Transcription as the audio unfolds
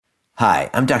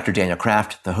Hi, I'm Dr. Daniel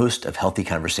Kraft, the host of Healthy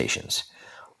Conversations.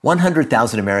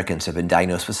 100,000 Americans have been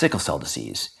diagnosed with sickle cell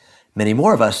disease. Many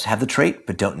more of us have the trait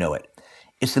but don't know it.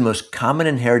 It's the most common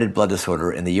inherited blood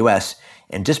disorder in the U.S.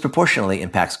 and disproportionately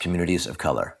impacts communities of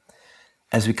color.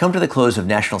 As we come to the close of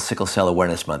National Sickle Cell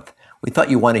Awareness Month, we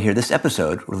thought you'd want to hear this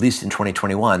episode, released in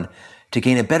 2021, to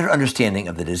gain a better understanding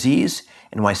of the disease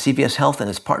and why CVS Health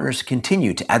and its partners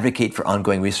continue to advocate for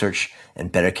ongoing research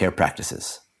and better care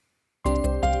practices.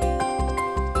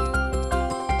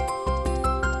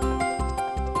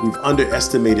 We've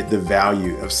underestimated the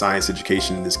value of science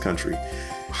education in this country.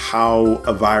 How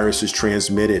a virus is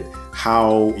transmitted,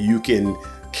 how you can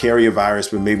carry a virus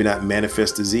but maybe not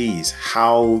manifest disease,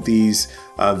 how these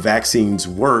vaccines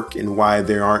work and why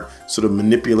they aren't sort of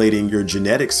manipulating your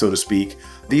genetics, so to speak.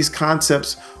 These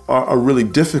concepts are really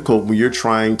difficult when you're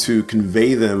trying to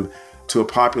convey them to a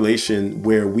population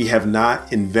where we have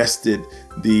not invested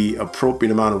the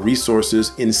appropriate amount of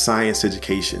resources in science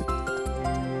education.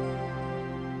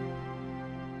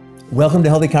 Welcome to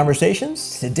Healthy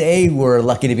Conversations. Today, we're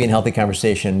lucky to be in Healthy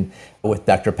Conversation with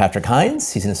Dr. Patrick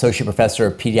Hines. He's an associate professor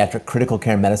of pediatric critical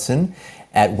care medicine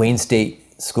at Wayne State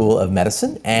School of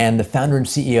Medicine and the founder and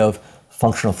CEO of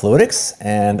Functional Fluidics.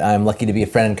 And I'm lucky to be a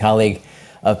friend and colleague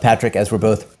of Patrick as we're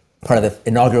both part of the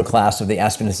inaugural class of the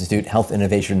Aspen Institute Health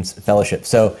Innovations Fellowship.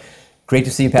 So great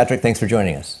to see you, Patrick. Thanks for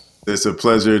joining us. It's a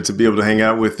pleasure to be able to hang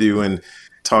out with you and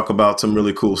talk about some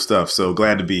really cool stuff. So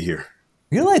glad to be here.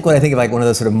 You're like what I think of like one of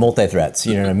those sort of multi-threats.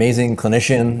 You're an amazing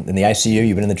clinician in the ICU.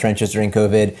 You've been in the trenches during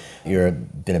COVID.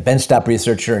 You've been a benchtop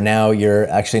researcher. And now you're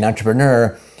actually an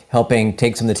entrepreneur helping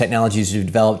take some of the technologies you've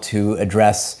developed to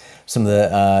address some of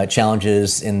the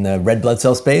challenges in the red blood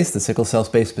cell space, the sickle cell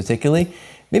space particularly.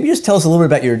 Maybe just tell us a little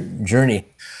bit about your journey.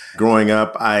 Growing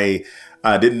up, I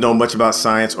didn't know much about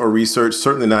science or research,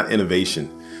 certainly not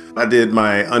innovation. I did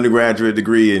my undergraduate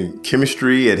degree in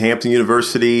chemistry at Hampton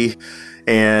University.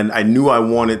 And I knew I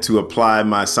wanted to apply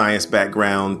my science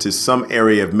background to some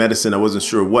area of medicine. I wasn't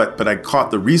sure what, but I caught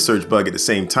the research bug at the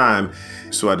same time.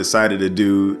 So I decided to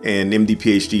do an MD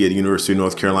PhD at the University of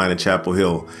North Carolina, Chapel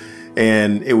Hill.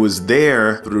 And it was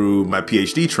there through my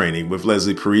PhD training with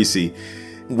Leslie Parisi.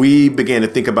 We began to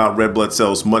think about red blood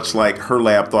cells much like her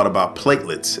lab thought about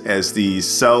platelets, as these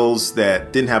cells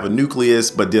that didn't have a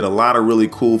nucleus but did a lot of really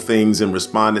cool things and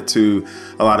responded to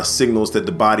a lot of signals that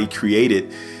the body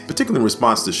created, particularly in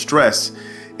response to stress.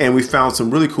 And we found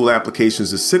some really cool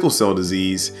applications of sickle cell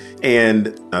disease.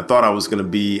 And I thought I was going to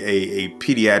be a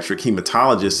pediatric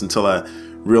hematologist until I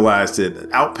realized that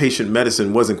outpatient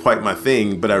medicine wasn't quite my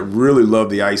thing, but I really loved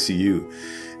the ICU.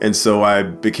 And so I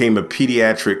became a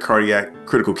pediatric cardiac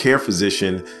critical care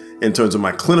physician in terms of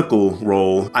my clinical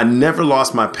role. I never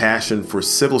lost my passion for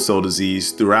sickle cell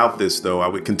disease throughout this, though. I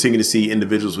would continue to see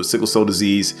individuals with sickle cell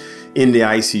disease in the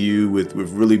ICU with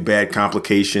really bad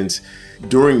complications.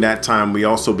 During that time, we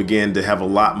also began to have a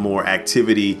lot more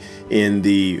activity in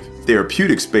the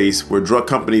therapeutic space where drug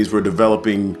companies were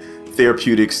developing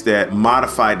therapeutics that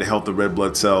modified the health of red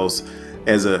blood cells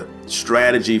as a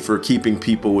strategy for keeping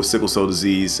people with sickle cell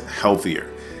disease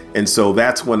healthier. And so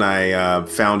that's when I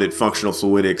founded Functional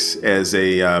Fluidics as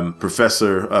a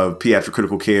professor of pediatric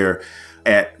critical care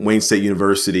at Wayne State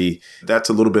University. That's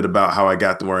a little bit about how I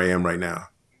got to where I am right now.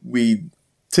 We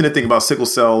tend to think about sickle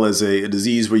cell as a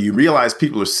disease where you realize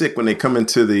people are sick when they come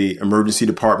into the emergency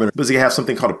department because they have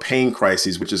something called a pain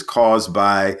crisis, which is caused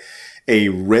by a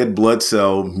red blood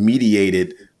cell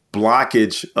mediated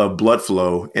blockage of blood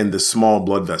flow in the small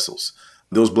blood vessels.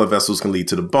 Those blood vessels can lead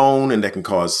to the bone, and that can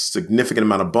cause significant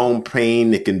amount of bone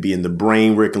pain. It can be in the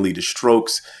brain where it can lead to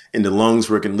strokes, in the lungs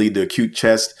where it can lead to acute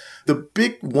chest. The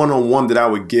big one-on-one that I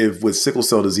would give with sickle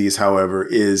cell disease, however,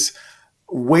 is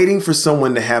waiting for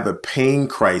someone to have a pain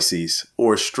crisis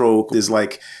or a stroke is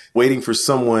like waiting for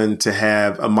someone to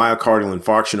have a myocardial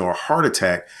infarction or a heart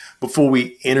attack before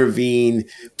we intervene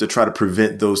to try to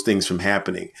prevent those things from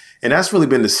happening. And that's really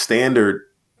been the standard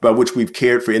by which we've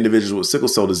cared for individuals with sickle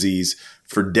cell disease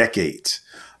for decades.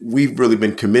 We've really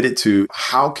been committed to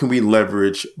how can we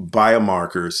leverage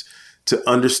biomarkers to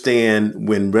understand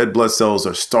when red blood cells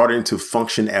are starting to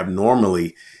function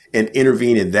abnormally and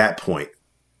intervene at that point.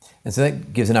 And so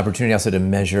that gives an opportunity also to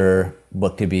measure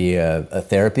what could be a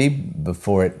therapy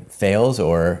before it fails,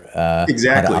 or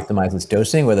exactly how to optimize its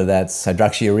dosing, whether that's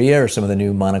hydroxyurea or some of the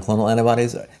new monoclonal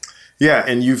antibodies. Yeah,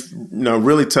 and you've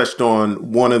really touched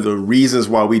on one of the reasons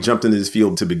why we jumped into this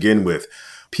field to begin with.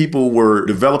 People were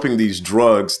developing these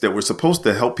drugs that were supposed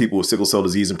to help people with sickle cell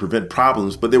disease and prevent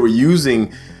problems, but they were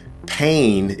using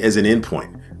pain as an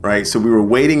endpoint, right? So we were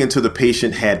waiting until the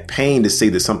patient had pain to say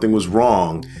that something was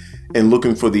wrong. and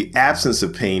looking for the absence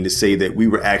of pain to say that we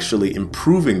were actually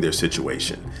improving their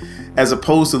situation, as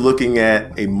opposed to looking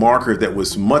at a marker that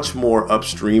was much more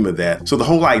upstream of that. So the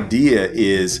whole idea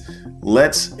is,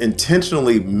 let's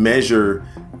intentionally measure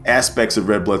aspects of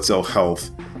red blood cell health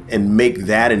and make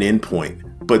that an endpoint.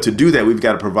 But to do that, we've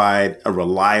got to provide a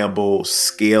reliable,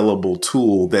 scalable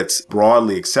tool that's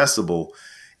broadly accessible.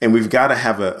 And we've got to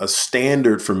have a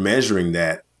standard for measuring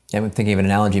that. I'm thinking of an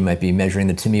analogy might be measuring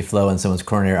the TIMI flow in someone's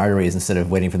coronary arteries instead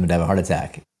of waiting for them to have a heart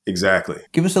attack. Exactly.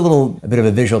 Give us a bit of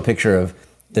a visual picture of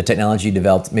the technology you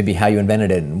developed, maybe how you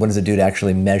invented it, and what does it do to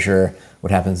actually measure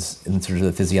what happens in sort of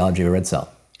the physiology of a red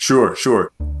cell?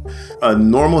 Sure. A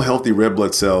normal, healthy red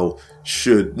blood cell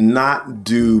should not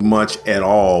do much at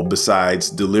all besides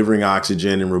delivering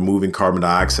oxygen and removing carbon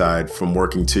dioxide from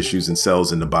working tissues and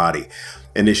cells in the body.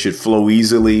 And it should flow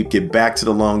easily, get back to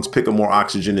the lungs, pick up more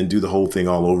oxygen, and do the whole thing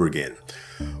all over again.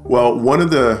 Well, one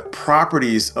of the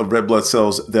properties of red blood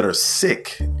cells that are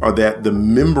sick are that the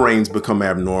membranes become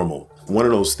abnormal. One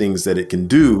of those things that it can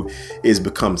do is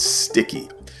become sticky.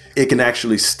 It can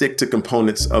actually stick to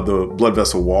components of the blood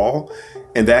vessel wall,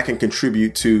 and that can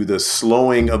contribute to the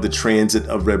slowing of the transit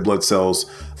of red blood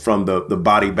cells from the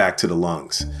body back to the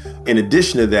lungs. In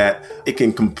addition to that, it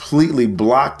can completely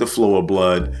block the flow of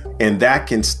blood, and that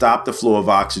can stop the flow of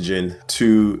oxygen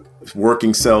to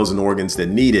working cells and organs that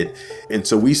need it. And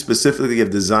so we specifically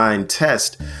have designed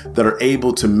tests that are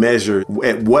able to measure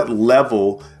at what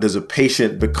level does a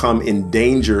patient become in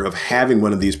danger of having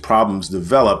one of these problems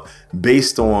develop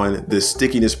based on the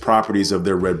stickiness properties of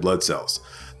their red blood cells.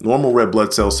 Normal red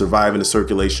blood cells survive in the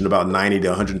circulation about 90 to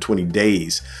 120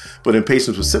 days. But in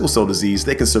patients with sickle cell disease,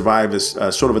 they can survive as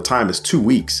short of a time as 2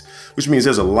 weeks, which means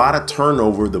there's a lot of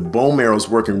turnover. The bone marrow is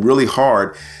working really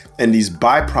hard. And these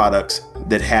byproducts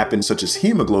that happen, such as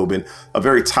hemoglobin, are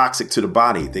very toxic to the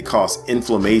body. They cause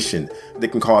inflammation. They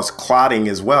can cause clotting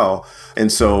as well.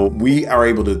 And so we are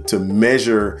able to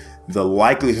measure the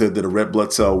likelihood that a red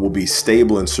blood cell will be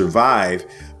stable and survive,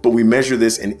 but we measure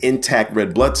this in intact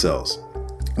red blood cells.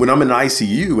 When I'm in the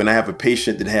ICU and I have a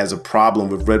patient that has a problem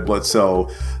with red blood cell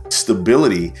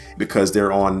stability because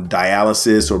they're on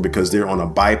dialysis or because they're on a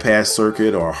bypass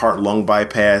circuit or a heart-lung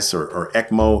bypass or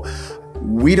ECMO,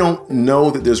 we don't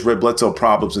know that there's red blood cell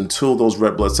problems until those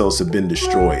red blood cells have been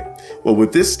destroyed. Well,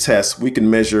 with this test, we can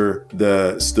measure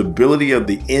the stability of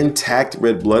the intact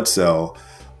red blood cell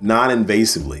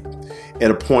non-invasively at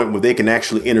a point where they can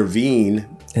actually intervene.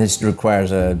 And this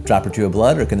requires a drop or two of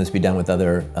blood, or can this be done with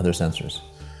other sensors?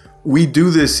 We do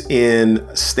this in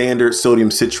standard sodium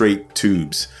citrate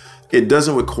tubes. It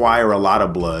doesn't require a lot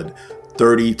of blood,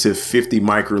 30 to 50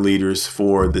 microliters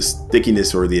for the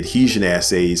stickiness or the adhesion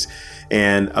assays,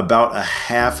 and about a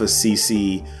half a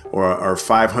cc or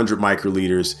 500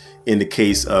 microliters in the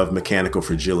case of mechanical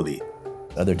fragility.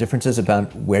 Are there differences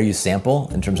about where you sample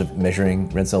in terms of measuring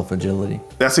red cell fragility?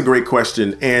 That's a great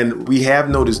question. And we have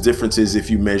noticed differences if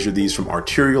you measure these from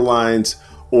arterial lines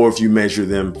or if you measure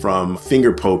them from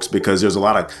finger pokes, because there's a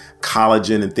lot of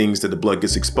collagen and things that the blood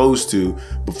gets exposed to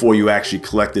before you actually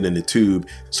collect it in the tube.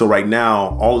 So right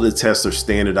now, all of the tests are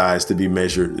standardized to be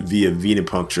measured via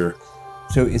venipuncture.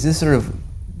 So is this sort of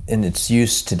in its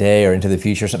use today or into the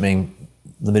future something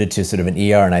limited to sort of an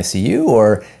ER and ICU,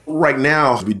 or? Right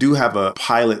now, we do have a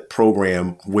pilot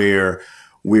program where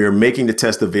we're making the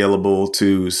test available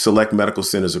to select medical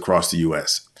centers across the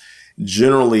U.S.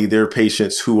 Generally, they're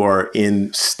patients who are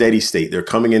in steady state. They're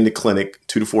coming into clinic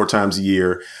 2 to 4 times a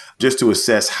year just to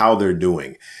assess how they're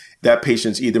doing. That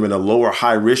patient's either in a low or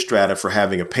high risk strata for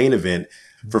having a pain event.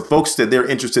 For folks that they're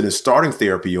interested in starting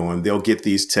therapy on, they'll get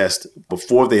these tests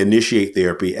before they initiate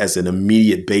therapy as an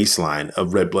immediate baseline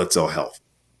of red blood cell health.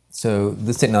 So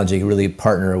this technology can really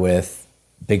partner with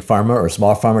big pharma or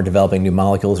small pharma developing new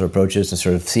molecules or approaches to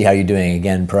sort of see how you're doing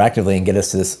again proactively and get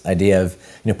us to this idea of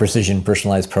precision,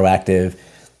 personalized, proactive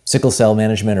sickle cell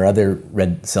management or other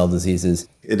red cell diseases.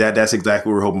 That's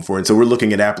exactly what we're hoping for. And so we're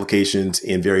looking at applications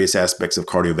in various aspects of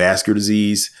cardiovascular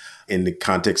disease, in the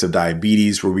context of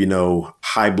diabetes, where we know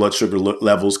high blood sugar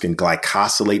levels can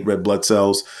glycosylate red blood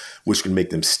cells, which can make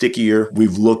them stickier.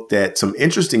 We've looked at some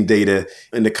interesting data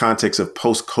in the context of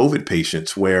post-COVID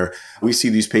patients, where we see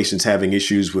these patients having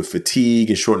issues with fatigue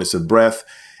and shortness of breath.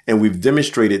 And we've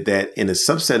demonstrated that in a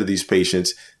subset of these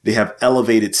patients, they have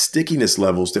elevated stickiness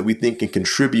levels that we think can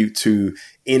contribute to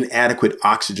inadequate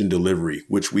oxygen delivery,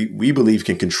 which we believe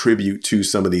can contribute to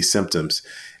some of these symptoms.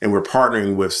 And we're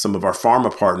partnering with some of our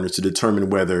pharma partners to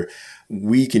determine whether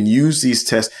we can use these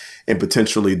tests and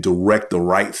potentially direct the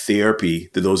right therapy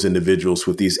to those individuals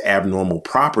with these abnormal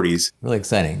properties. Really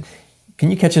exciting. Can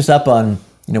you catch us up on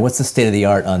What's the state of the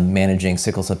art on managing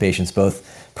sickle cell patients,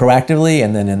 both proactively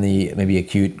and then in the maybe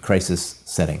acute crisis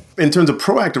setting? In terms of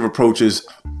proactive approaches,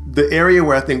 the area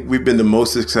where I think we've been the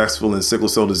most successful in sickle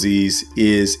cell disease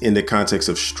is in the context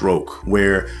of stroke,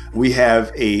 where we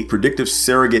have a predictive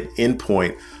surrogate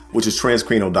endpoint, which is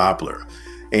transcranial Doppler.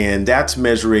 And that's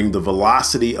measuring the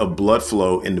velocity of blood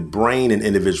flow in the brain in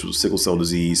individuals with sickle cell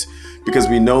disease, because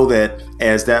we know that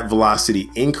as that velocity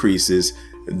increases,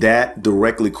 that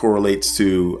directly correlates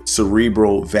to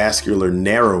cerebral vascular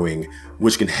narrowing,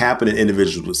 which can happen in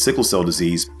individuals with sickle cell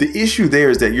disease. The issue there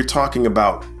is that you're talking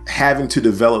about having to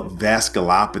develop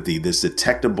vasculopathy that's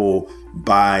detectable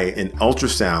by an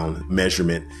ultrasound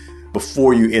measurement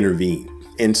before you intervene.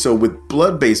 And so with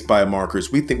blood-based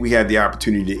biomarkers, we think we have the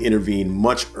opportunity to intervene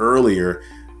much earlier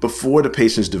before the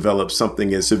patients develop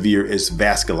something as severe as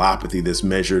vasculopathy that's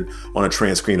measured on a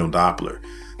transcranial Doppler.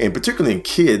 And particularly in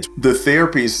kids, the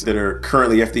therapies that are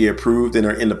currently FDA approved and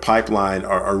are in the pipeline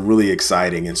are really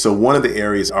exciting. And so one of the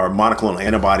areas are monoclonal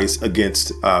antibodies against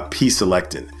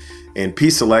P-selectin. And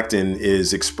P-selectin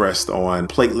is expressed on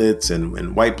platelets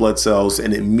and white blood cells,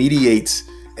 and it mediates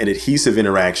an adhesive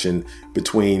interaction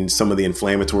between some of the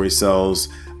inflammatory cells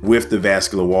with the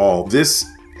vascular wall. This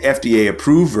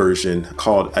FDA-approved version,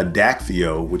 called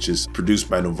Adakveo, which is produced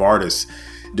by Novartis,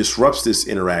 disrupts this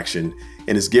interaction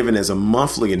and is given as a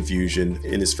monthly infusion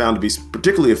and is found to be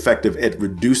particularly effective at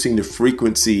reducing the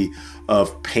frequency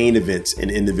of pain events in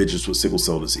individuals with sickle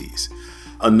cell disease.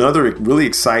 Another really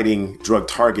exciting drug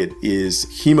target is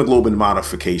hemoglobin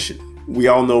modification. We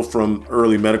all know from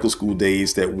early medical school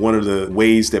days that one of the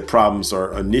ways that problems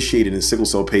are initiated in sickle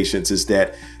cell patients is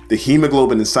that the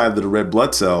hemoglobin inside of the red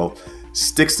blood cell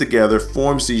sticks together,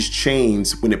 forms these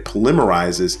chains when it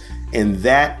polymerizes, and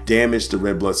that damages the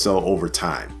red blood cell over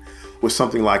time. With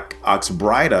something like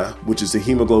Oxbryta, which is a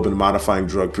hemoglobin modifying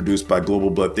drug produced by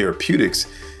Global Blood Therapeutics,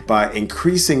 by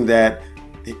increasing that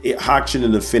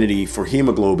oxygen affinity for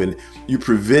hemoglobin, you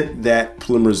prevent that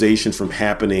polymerization from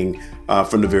happening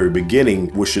from the very beginning,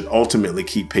 which should ultimately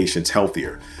keep patients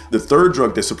healthier. The third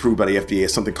drug that's approved by the FDA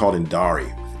is something called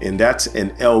Indari, and that's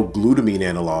an L-glutamine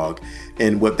analog.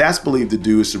 And what that's believed to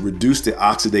do is to reduce the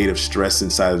oxidative stress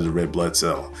inside of the red blood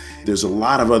cell. There's a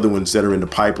lot of other ones that are in the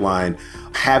pipeline.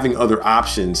 Having other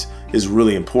options is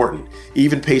really important.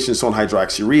 Even patients on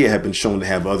hydroxyurea have been shown to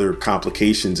have other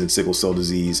complications in sickle cell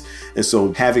disease. And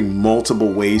so having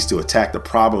multiple ways to attack the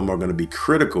problem are going to be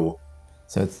critical.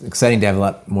 So it's exciting to have a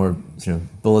lot more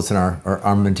bullets in our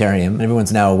armamentarium.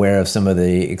 Everyone's now aware of some of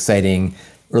the exciting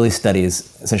early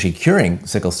studies essentially curing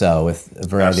sickle cell with a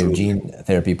variety of gene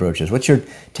therapy approaches. What's your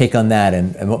take on that,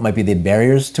 and what might be the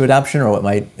barriers to adoption or what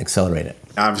might accelerate it?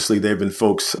 Obviously, there have been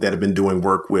folks that have been doing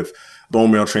work with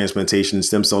bone marrow transplantation,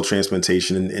 stem cell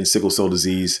transplantation in sickle cell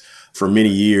disease for many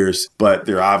years, but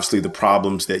there are obviously the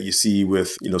problems that you see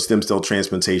with stem cell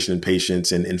transplantation in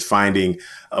patients and finding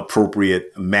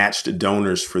appropriate matched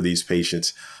donors for these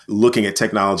patients. Looking at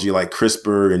technology like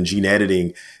CRISPR and gene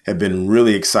editing have been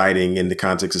really exciting in the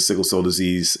context of sickle cell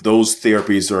disease. Those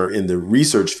therapies are in the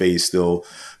research phase still,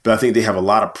 but I think they have a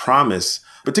lot of promise,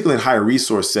 particularly in higher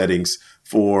resource settings,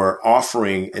 for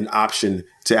offering an option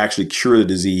to actually cure the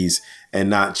disease and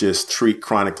not just treat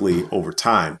chronically over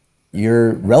time.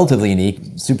 You're relatively unique,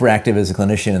 super active as a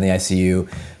clinician in the ICU,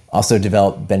 also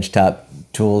develop benchtop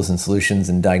tools and solutions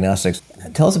and diagnostics.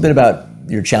 Tell us a bit about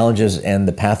your challenges and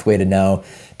the pathway to now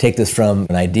take this from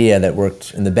an idea that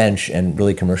worked in the bench and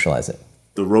really commercialize it.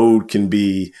 The road can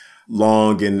be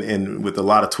long and with a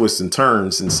lot of twists and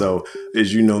turns. And so,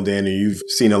 as you know, Danny, you've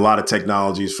seen a lot of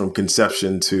technologies from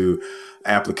conception to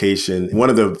application. One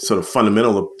of the sort of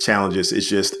fundamental challenges is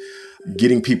just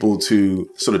getting people to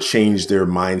sort of change their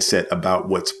mindset about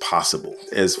what's possible.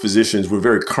 As physicians, we're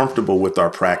very comfortable with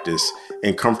our practice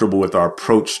and comfortable with our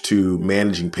approach to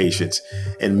managing patients.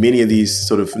 And many of these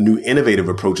sort of new innovative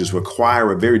approaches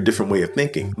require a very different way of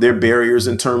thinking. There are barriers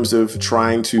in terms of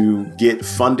trying to get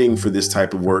funding for this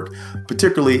type of work,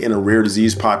 particularly in a rare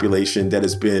disease population that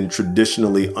has been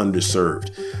traditionally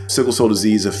underserved. Sickle cell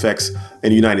disease affects, in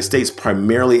the United States,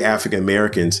 primarily African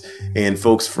Americans and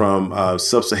folks from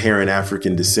sub-Saharan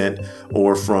African descent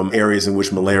or from areas in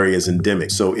which malaria is endemic.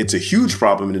 So it's a huge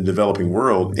problem in the developing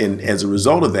world. And as a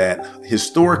result of that,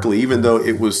 historically, even though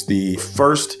it was the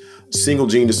first single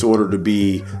gene disorder to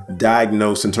be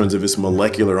diagnosed in terms of its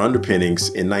molecular underpinnings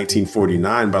in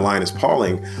 1949 by Linus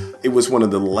Pauling, it was one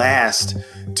of the last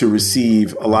to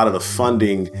receive a lot of the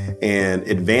funding and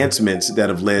advancements that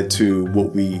have led to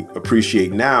what we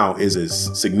appreciate now is a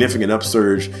significant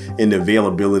upsurge in the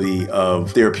availability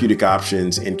of therapeutic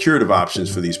options and curative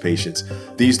options for these patients.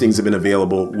 These things have been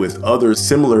available with other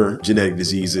similar genetic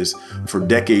diseases for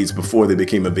decades before they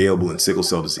became available in sickle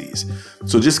cell disease.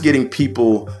 So just getting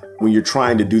people, when you're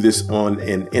trying to do this on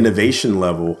an innovation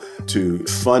level, to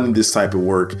fund this type of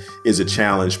work is a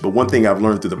challenge. But one thing I've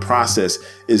learned through the process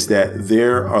is that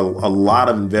there are a lot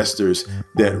of investors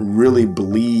that really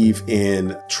believe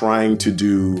in trying to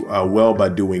do well by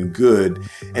doing good.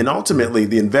 And ultimately,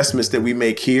 the investments that we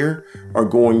make here are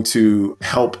going to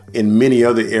help in many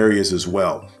other areas as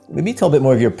well. Maybe tell a bit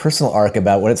more of your personal arc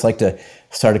about what it's like to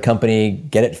start a company,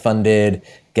 get it funded,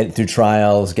 get it through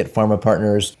trials, get pharma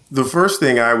partners. The first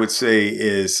thing I would say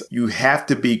is you have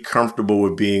to be comfortable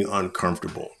with being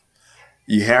uncomfortable.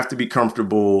 You have to be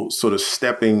comfortable sort of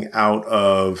stepping out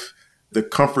of the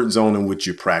comfort zone in which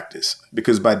you practice.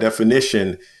 Because by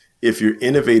definition, if you're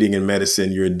innovating in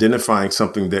medicine, you're identifying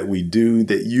something that we do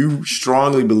that you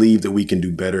strongly believe that we can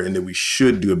do better and that we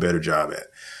should do a better job at.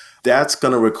 That's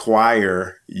going to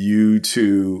require you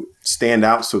to stand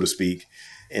out, so to speak,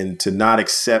 and to not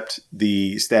accept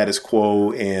the status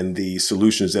quo and the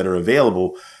solutions that are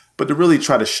available, but to really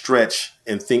try to stretch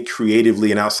and think creatively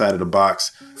and outside of the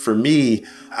box. For me,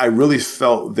 I really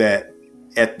felt that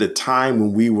at the time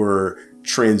when we were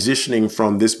transitioning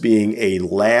from this being a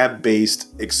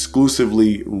lab-based,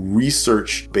 exclusively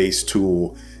research-based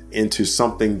tool into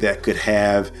something that could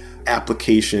have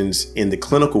applications in the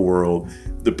clinical world,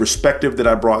 the perspective that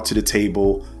I brought to the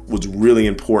table was really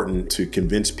important to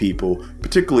convince people,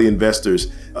 particularly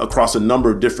investors, across a number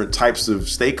of different types of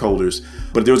stakeholders.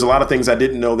 But there was a lot of things I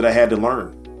didn't know that I had to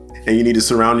learn. And you need to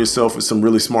surround yourself with some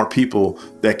really smart people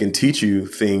that can teach you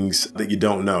things that you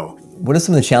don't know. What are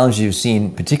some of the challenges you've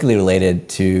seen, particularly related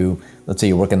to, let's say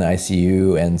you work in the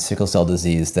ICU and sickle cell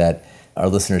disease, that our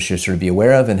listeners should sort of be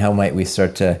aware of, and how might we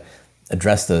start to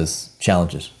address those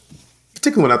challenges?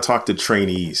 Particularly when I talk to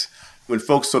trainees, when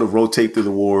folks sort of rotate through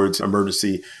the wards,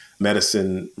 emergency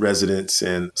medicine residents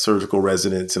and surgical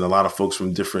residents, and a lot of folks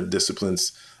from different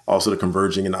disciplines also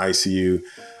converging in the ICU.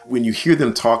 When you hear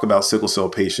them talk about sickle cell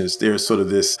patients, there's sort of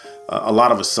this, a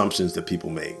lot of assumptions that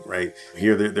people make, right?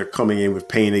 Here they're coming in with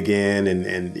pain again,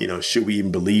 and you know, should we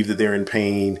even believe that they're in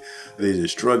pain? They're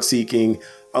just drug seeking.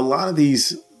 A lot of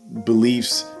these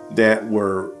beliefs that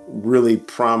were really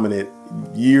prominent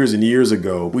years and years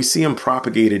ago, we see them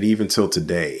propagated even till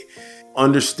today.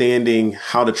 Understanding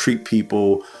how to treat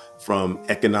people from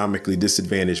economically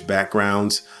disadvantaged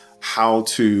backgrounds, how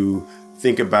to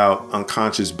think about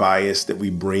unconscious bias that we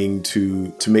bring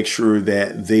to make sure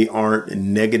that they aren't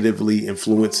negatively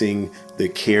influencing the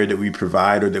care that we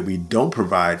provide or that we don't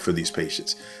provide for these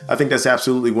patients. I think that's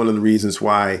absolutely one of the reasons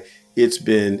why it's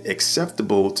been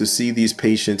acceptable to see these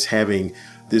patients having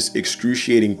this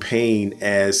excruciating pain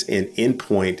as an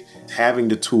endpoint, having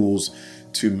the tools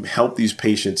to help these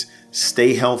patients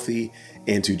stay healthy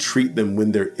and to treat them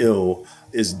when they're ill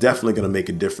is definitely going to make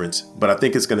a difference. But I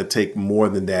think it's going to take more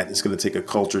than that. It's going to take a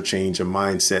culture change, a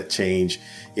mindset change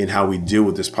in how we deal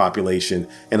with this population.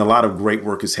 And a lot of great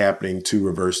work is happening to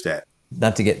reverse that.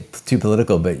 Not to get too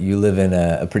political, but you live in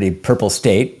a pretty purple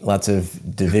state, lots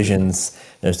of divisions.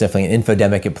 There's definitely an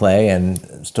infodemic at play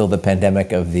and still the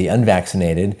pandemic of the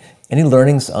unvaccinated. Any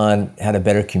learnings on how to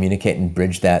better communicate and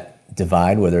bridge that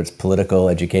divide, whether it's political,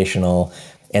 educational,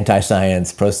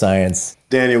 anti-science, pro-science?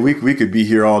 Daniel, we could be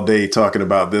here all day talking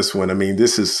about this one. I mean,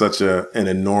 this is such an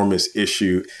enormous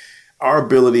issue. Our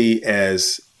ability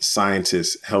as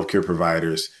scientists, healthcare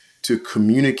providers, to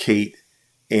communicate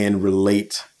and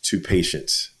relate to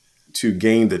patients, to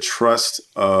gain the trust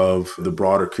of the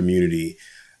broader community,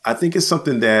 I think is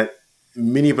something that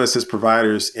many of us as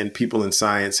providers and people in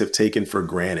science have taken for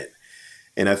granted.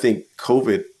 And I think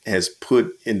COVID has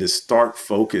put into stark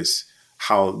focus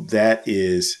how that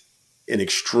is an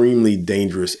extremely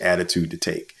dangerous attitude to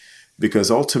take,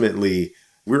 because ultimately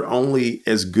we're only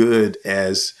as good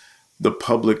as the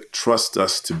public trusts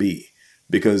us to be,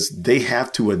 because they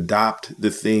have to adopt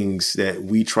the things that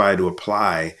we try to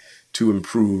apply to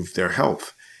improve their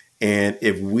health. And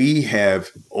if we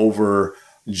have over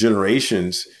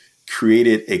generations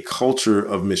created a culture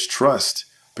of mistrust,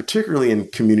 particularly in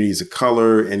communities of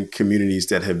color and communities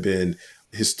that have been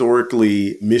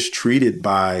historically mistreated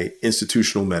by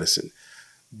institutional medicine,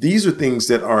 these are things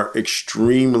that are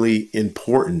extremely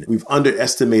important. We've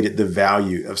underestimated the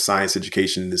value of science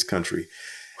education in this country,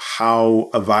 how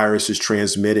a virus is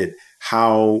transmitted,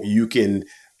 how you can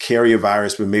carry a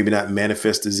virus but maybe not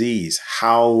manifest disease,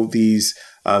 how these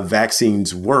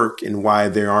vaccines work and why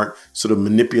they aren't sort of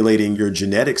manipulating your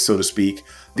genetics, so to speak.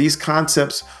 These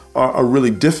concepts are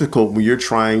really difficult when you're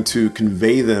trying to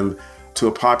convey them to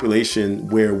a population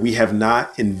where we have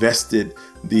not invested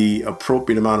the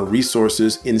appropriate amount of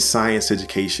resources in science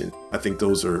education. I think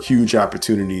those are huge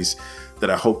opportunities that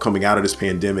I hope coming out of this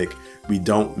pandemic, we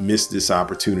don't miss this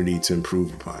opportunity to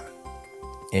improve upon.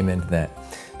 Amen to that.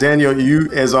 Daniel, you,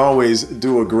 as always,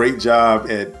 do a great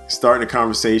job at starting a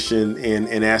conversation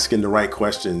and asking the right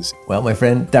questions. Well, my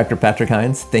friend, Dr. Patrick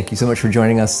Hines, thank you so much for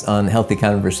joining us on Healthy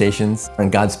Conversations,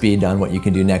 and Godspeed on what you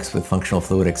can do next with functional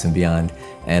fluidics and beyond,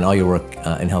 and all your work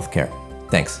in healthcare.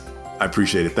 Thanks. I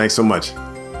appreciate it. Thanks so much.